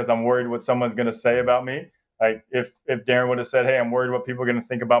action because I'm worried what someone's going to say about me. Like if Darren would have said, hey, I'm worried what people are going to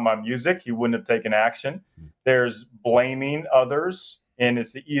think about my music, he wouldn't have taken action. There's blaming others. And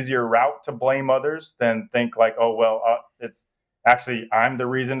it's the easier route to blame others than think like, oh, well, it's actually, I'm the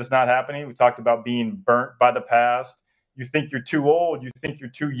reason it's not happening. We talked about being burnt by the past. You think you're too old. You think you're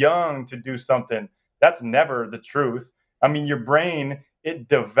too young to do something. That's never the truth. I mean, your brain, it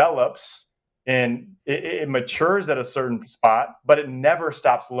develops and it matures at a certain spot, but it never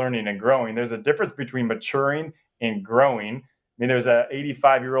stops learning and growing. There's a difference between maturing and growing. I mean, there's a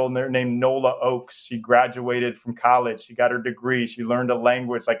 85-year-old named Nola Oakes. She graduated from college. She got her degree. She learned a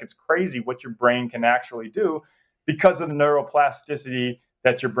language. Like, it's crazy what your brain can actually do because of the neuroplasticity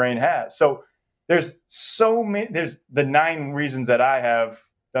that your brain has. So there's the 9 reasons that I have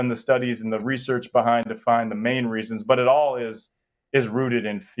done the studies and the research behind to find the main reasons, but it all is rooted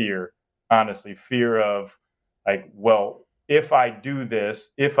in fear. Honestly, fear of like, well, if I do this,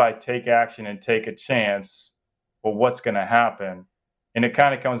 if I take action and take a chance, well, what's going to happen? And it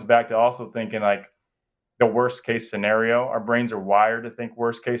kind of comes back to also thinking like the worst case scenario. Our brains are wired to think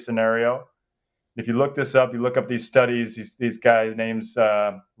worst case scenario. If you look this up, you look up these studies, these guys' names,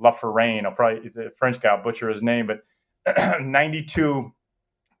 Laferrain, he's a French guy, I'll butcher his name, but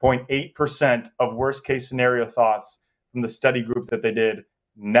 92.8% of worst case scenario thoughts from the study group that they did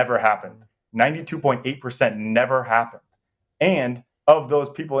never happened. 92.8% never happened. And of those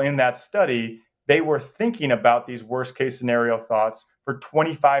people in that study, they were thinking about these worst case scenario thoughts for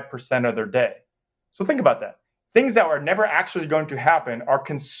 25% of their day. So think about that. Things that are never actually going to happen are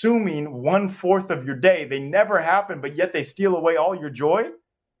consuming 1/4 of your day. They never happen, but yet they steal away all your joy.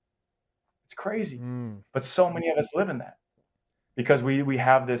 It's crazy. But so many of us live in that because we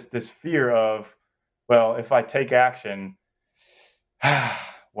have this fear of, well, if I take action,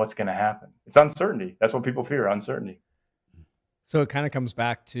 what's going to happen? It's uncertainty. That's what people fear, uncertainty. So it kind of comes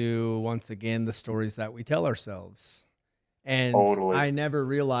back to, once again, the stories that we tell ourselves. And Totally. I never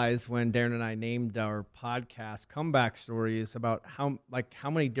realized when Darren and I named our podcast Comeback Stories about how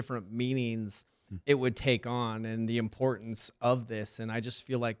many different meanings it would take on and the importance of this. And I just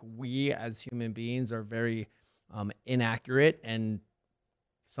feel like we as human beings are very inaccurate and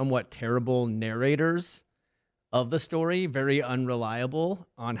somewhat terrible narrators of the story, very unreliable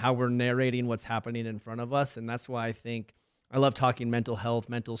on how we're narrating what's happening in front of us. And that's why I think I love talking mental health,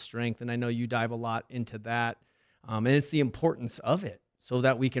 mental strength. And I know you dive a lot into that. And it's the importance of it so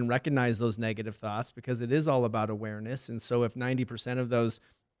that we can recognize those negative thoughts, because it is all about awareness. And so if 90% of those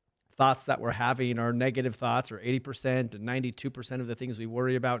thoughts that we're having are negative thoughts, or 80% and 92% of the things we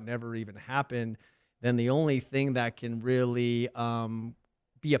worry about never even happen, then the only thing that can really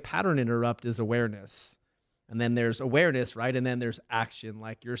be a pattern interrupt is awareness. And then there's awareness, right? And then there's action,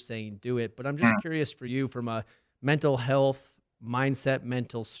 like you're saying, do it. But I'm just curious for you, from a mental health, mindset,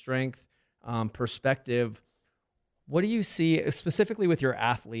 mental strength perspective, what do you see specifically with your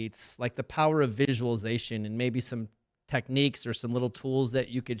athletes, like the power of visualization and maybe some techniques or some little tools that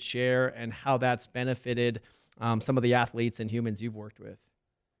you could share, and how that's benefited some of the athletes and humans you've worked with?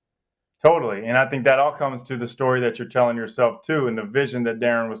 Totally. And I think that all comes to the story that you're telling yourself too, and the vision that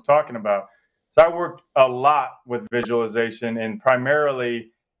Darren was talking about. So I worked a lot with visualization, and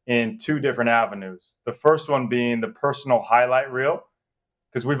primarily in two different avenues. The first one being the personal highlight reel,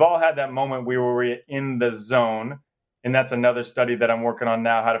 because we've all had that moment where we're in the zone. And that's another study that I'm working on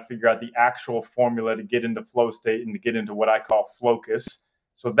now, how to figure out the actual formula to get into flow state and to get into what I call focus.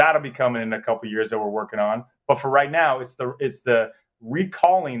 So that'll be coming in a couple of years that we're working on. But for right now, it's the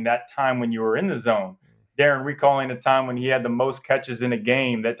recalling that time when you were in the zone. Darren recalling a time when he had the most catches in a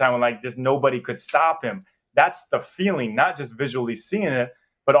game, that time when just nobody could stop him. That's the feeling, not just visually seeing it,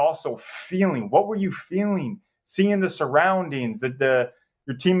 but also feeling. What were you feeling? Seeing the surroundings,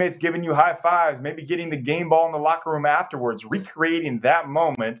 your teammates giving you high fives, maybe getting the game ball in the locker room afterwards, recreating that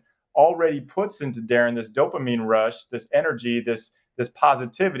moment already puts into Darren this dopamine rush, this energy, this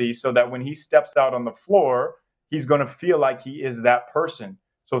positivity, so that when he steps out on the floor, he's going to feel like he is that person.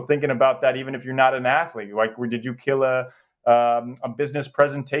 So thinking about that, even if you're not an athlete, like did you kill a business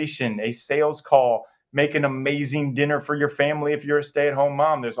presentation, a sales call, make an amazing dinner for your family if you're a stay-at-home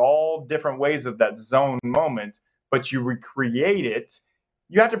mom. There's all different ways of that zone moment, but you recreate it.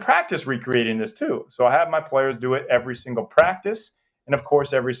 You have to practice recreating this too. So I have my players do it every single practice, and of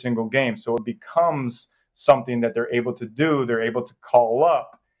course every single game. So it becomes something that they're able to do, they're able to call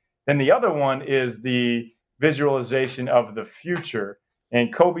up. Then the other one is the visualization of the future.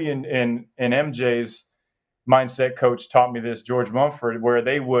 And Kobe and MJ's mindset coach taught me this, George Mumford, where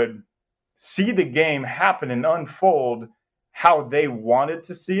they would see the game happen and unfold how they wanted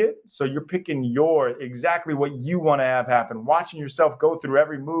to see it. So you're picking exactly what you want to have happen, watching yourself go through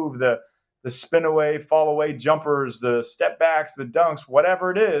every move, the spin away, fall away jumpers, the step backs, the dunks,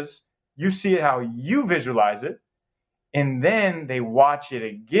 whatever it is. You see it how you visualize it. And then they watch it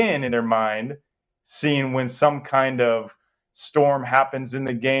again in their mind, seeing when some kind of storm happens in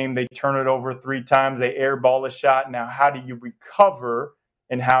the game, they turn it over 3 times, they airball a shot. Now, how do you recover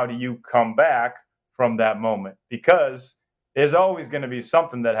and how do you come back from that moment? Because there's always going to be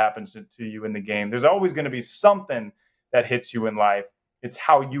something that happens to you in the game. There's always going to be something that hits you in life. It's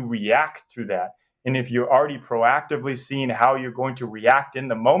how you react to that. And if you're already proactively seeing how you're going to react in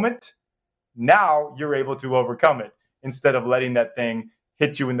the moment, now you're able to overcome it instead of letting that thing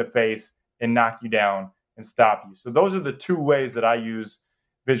hit you in the face and knock you down and stop you. So those are the two ways that I use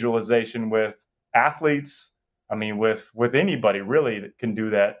visualization with athletes. I mean, with anybody really that can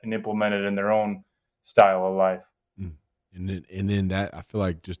do that and implement it in their own style of life. And then that, I feel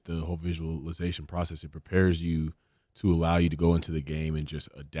like just the whole visualization process, it prepares you to allow you to go into the game and just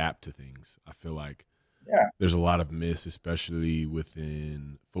adapt to things. I feel like there's a lot of myths, especially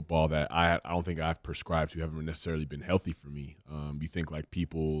within football, that I don't think I've prescribed to, haven't necessarily been healthy for me. You think like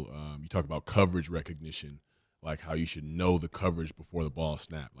people, you talk about coverage recognition, like how you should know the coverage before the ball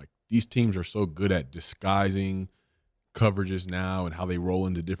snap. Like these teams are so good at disguising coverages now and how they roll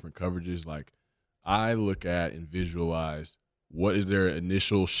into different coverages. Like I look at and visualize what is their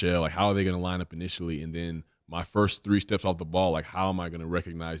initial shell, like how are they going to line up initially, and then my first 3 steps off the ball, like how am I going to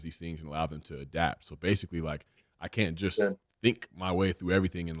recognize these things and allow them to adapt? So basically, like I can't just think my way through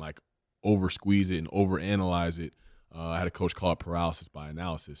everything and like over squeeze it and over analyze it. I had a coach call it paralysis by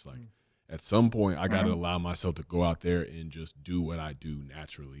analysis. Like at some point, I got to allow myself to go out there and just do what I do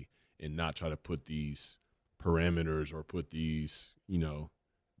naturally and not try to put these parameters or put these,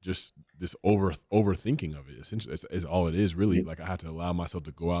 just this overthinking of it. Essentially, is all it is really. Like I have to allow myself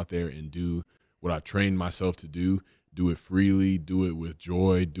to go out there and do what I trained myself to do it freely, do it with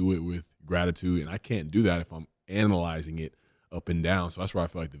joy, do it with gratitude. And I can't do that if I'm analyzing it up and down. So that's where I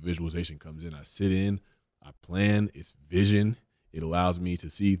feel like the visualization comes in. I sit in, I plan, it's vision. It allows me to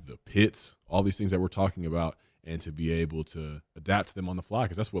see the pits, all these things that we're talking about, and to be able to adapt to them on the fly,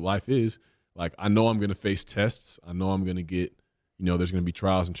 because that's what life is. Like, I know I'm going to face tests. I know I'm going to get, there's going to be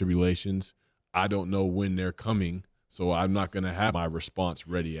trials and tribulations. I don't know when they're coming, so I'm not going to have my response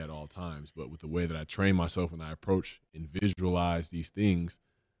ready at all times. But with the way that I train myself and I approach and visualize these things,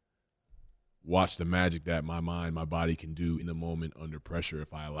 watch the magic that my mind, my body can do in the moment under pressure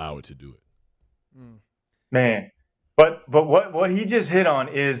if I allow it to do it. Man, but what he just hit on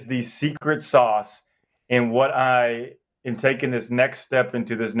is the secret sauce in what I am taking this next step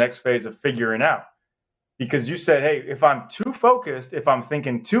into this next phase of figuring out. Because you said, hey, if I'm too focused, if I'm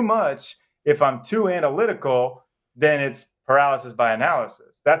thinking too much, if I'm too analytical, then it's paralysis by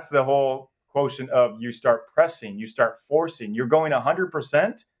analysis. That's the whole quotient of you start pressing, you start forcing, you're going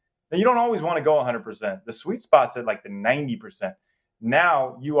 100%. Now, you don't always want to go 100%. The sweet spot's at like the 90%.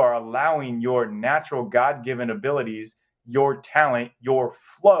 Now you are allowing your natural God-given abilities, your talent, your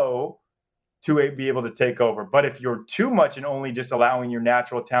flow to be able to take over. But if you're too much and only just allowing your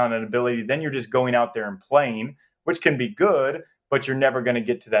natural talent and ability, then you're just going out there and playing, which can be good, but you're never going to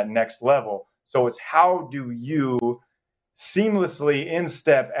get to that next level. So it's how do you seamlessly in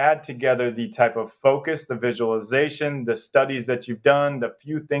step add together the type of focus, the visualization, the studies that you've done, the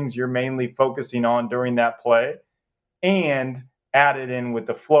few things you're mainly focusing on during that play, and add it in with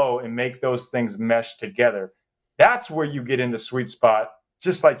the flow and make those things mesh together. That's where you get in the sweet spot,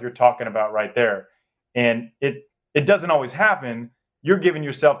 just like you're talking about right there. And it doesn't always happen. You're giving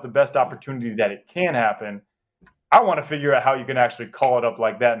yourself the best opportunity that it can happen. I want to figure out how you can actually call it up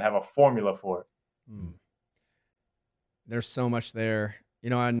like that and have a formula for it. There's so much there.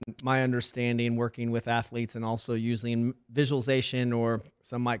 On my understanding, working with athletes and also using visualization, or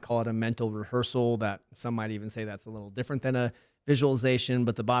some might call it a mental rehearsal, that some might even say that's a little different than a visualization.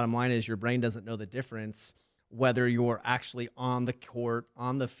 But the bottom line is your brain doesn't know the difference whether you're actually on the court,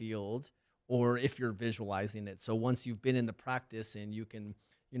 on the field, or if you're visualizing it. So once you've been in the practice and you can,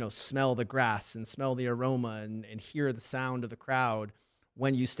 smell the grass and smell the aroma and hear the sound of the crowd,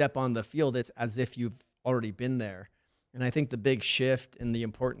 when you step on the field, it's as if you've already been there. And I think the big shift in the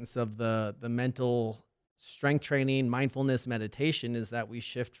importance of the mental strength training, mindfulness, meditation is that we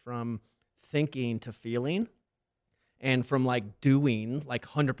shift from thinking to feeling, and from like doing, like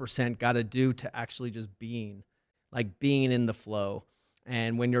 100% got to do, to actually just being in the flow.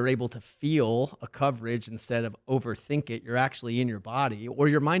 And when you're able to feel a coverage instead of overthink it, you're actually in your body, or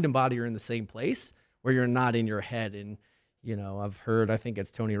your mind and body are in the same place where you're not in your head. And, I've heard, I think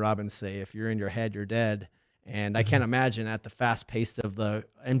it's Tony Robbins say, if you're in your head, you're dead. And I can't imagine at the fast pace of the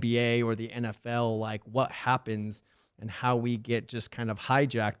NBA or the NFL, like what happens and how we get just kind of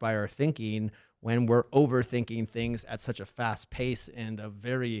hijacked by our thinking when we're overthinking things at such a fast pace and a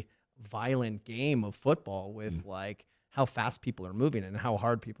very violent game of football with like how fast people are moving and how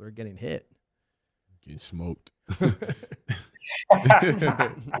hard people are getting hit. Getting smoked.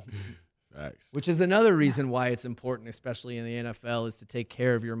 Facts. Which is another reason why it's important, especially in the NFL, is to take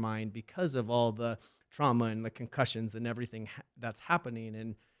care of your mind because of all the trauma and the concussions and everything that's happening.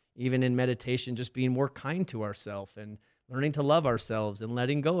 And even in meditation, just being more kind to ourselves and learning to love ourselves and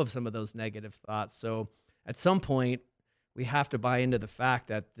letting go of some of those negative thoughts. So at some point, we have to buy into the fact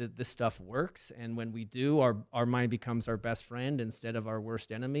that this stuff works. And when we do, our mind becomes our best friend instead of our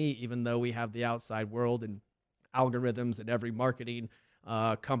worst enemy, even though we have the outside world and algorithms and every marketing,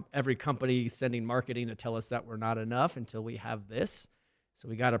 every company sending marketing to tell us that we're not enough until we have this. So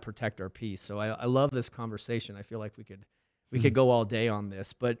we got to protect our peace. So I love this conversation. I feel like we could go all day on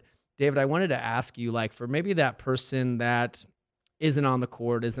this. But David, I wanted to ask you, like, for maybe that person that isn't on the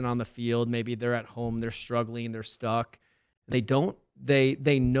court, isn't on the field, maybe they're at home, they're struggling, they're stuck. They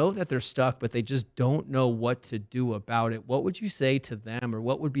know that they're stuck, but they just don't know what to do about it. What would you say to them, or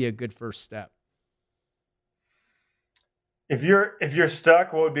what would be a good first step? If you're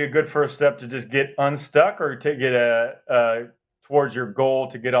stuck, what would be a good first step? To just get unstuck, or to get towards your goal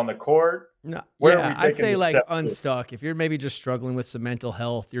to get on the court? No, yeah, I'd say like unstuck. If you're maybe just struggling with some mental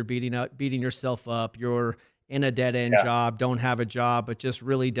health, you're beating yourself up, you're in a dead end job, don't have a job, but just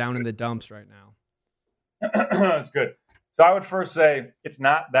really down in the dumps right now. That's good. So I would first say it's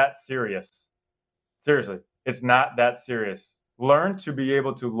not that serious. Seriously, it's not that serious. Learn to be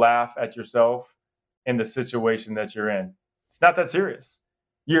able to laugh at yourself in the situation that you're in. It's not that serious.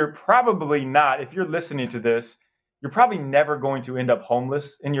 You're probably not, if you're listening to this, you're probably never going to end up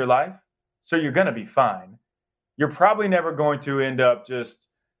homeless in your life. So you're going to be fine. You're probably never going to end up just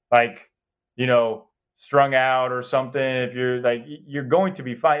like, strung out or something. If you're going to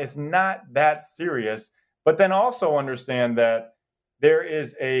be fine. It's not that serious. But then also understand that there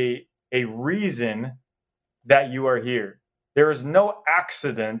is a reason that you are here. There is no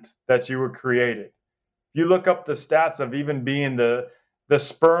accident that you were created. You look up the stats of even being the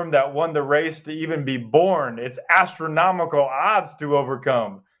sperm that won the race to even be born. It's astronomical odds to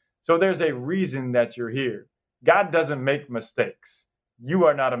overcome. So there's a reason that you're here. God doesn't make mistakes. You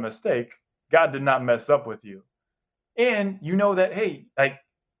are not a mistake. God did not mess up with you. And you know that, hey, like,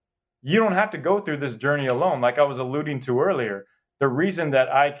 you don't have to go through this journey alone. Like I was alluding to earlier, the reason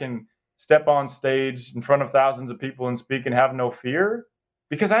that I can step on stage in front of thousands of people and speak and have no fear,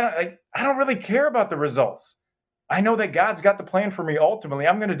 because I don't really care about the results. I know that God's got the plan for me. Ultimately,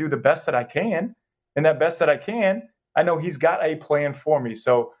 I'm going to do the best that I can. And that best that I can, I know he's got a plan for me.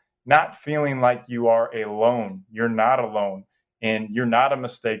 So not feeling like you are alone. You're not alone. And you're not a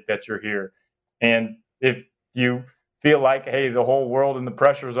mistake that you're here. And if you feel like, hey, the whole world and the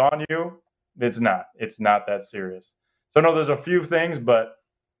pressure's on you, it's not. It's not that serious. So no, there's a few things, but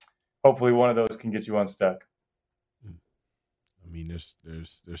hopefully one of those can get you unstuck. I mean,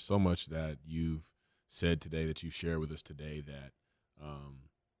 there's so much that you've said today, that you've shared with us today, that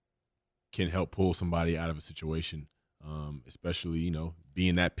can help pull somebody out of a situation, especially, you know,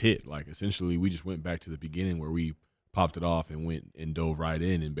 being that pit. Like, essentially, we just went back to the beginning where we popped it off and went and dove right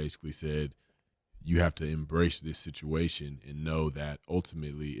in and basically said, you have to embrace this situation and know that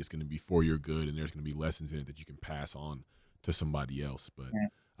ultimately it's going to be for your good, and there's going to be lessons in it that you can pass on to somebody else. But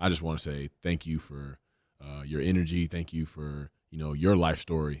I just want to say thank you for your energy. Thank you for, you know, your life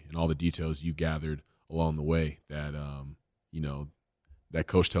story and all the details you gathered along the way, that, you know, that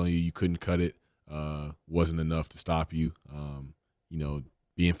coach telling you couldn't cut it wasn't enough to stop you. You know,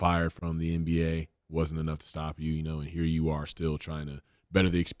 being fired from the NBA wasn't enough to stop you, you know, and here you are still trying to better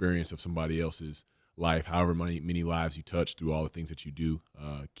the experience of somebody else's life, however many lives you touch through all the things that you do.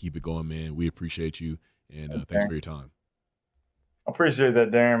 Keep it going, man. We appreciate you, and thanks for your time. I appreciate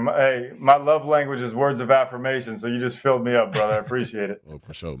that, Darren. Hey, my love language is words of affirmation, so you just filled me up, brother. I appreciate it. Oh,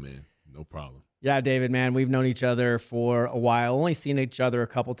 for sure, man. No problem. Yeah, David, man, we've known each other for a while, only seen each other a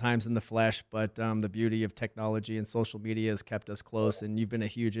couple times in the flesh, but the beauty of technology and social media has kept us close, and you've been a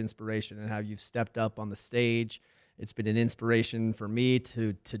huge inspiration in how you've stepped up on the stage. It's been an inspiration for me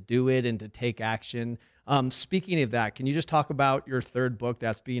to do it and to take action. Speaking of that, can you just talk about your third book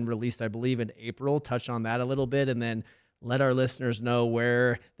that's being released, I believe, in April? Touch on that a little bit, and then let our listeners know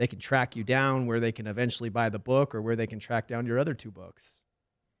where they can track you down, where they can eventually buy the book, or where they can track down your other two books.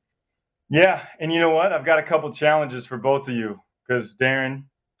 Yeah, and you know what? I've got a couple challenges for both of you, because, Darren,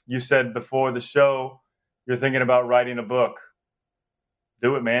 you said before the show you're thinking about writing a book.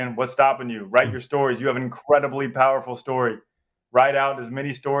 Do it, man. What's stopping you? Write your stories. You have an incredibly powerful story. Write out as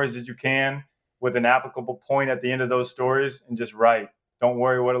many stories as you can with an applicable point at the end of those stories, and just write. Don't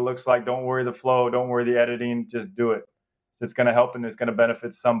worry what it looks like. Don't worry the flow. Don't worry the editing. Just do it. It's going to help, and it's going to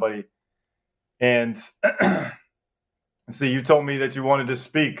benefit somebody. And see, you told me that you wanted to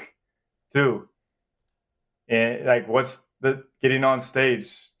speak too. And like, what's the getting on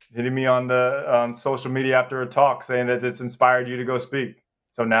stage, hitting me on the social media after a talk saying that it's inspired you to go speak.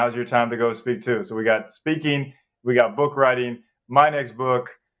 So now's your time to go speak too. So we got speaking, we got book writing. My next book,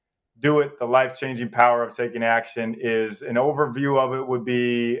 Do It, The Life-Changing Power of Taking Action, is an overview of it would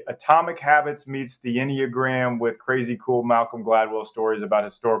be Atomic Habits meets the Enneagram with crazy cool Malcolm Gladwell stories about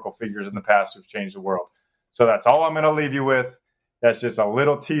historical figures in the past who've changed the world. So that's all I'm going to leave you with. That's just a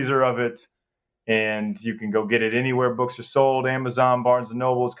little teaser of it. And you can go get it anywhere books are sold. Amazon, Barnes &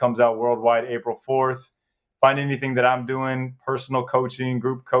 Nobles, comes out worldwide April 4th. Find anything that I'm doing, personal coaching,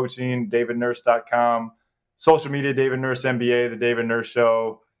 group coaching, davidnurse.com. Social media, David Nurse MBA, The David Nurse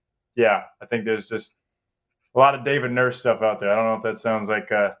Show. Yeah, I think there's just a lot of David Nurse stuff out there. I don't know if that sounds like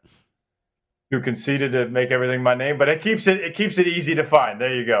too conceited to make everything my name, but it keeps it easy to find.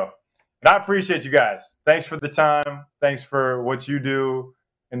 There you go. And I appreciate you guys. Thanks for the time. Thanks for what you do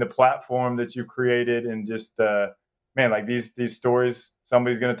and the platform that you've created. And just, man, like these stories,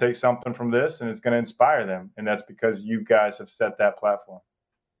 somebody's going to take something from this and it's going to inspire them. And that's because you guys have set that platform.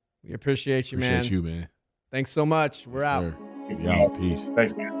 We appreciate you, man. Appreciate you, man. Thanks so much. We're out. Yeah, peace.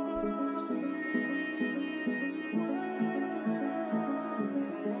 Thanks, man.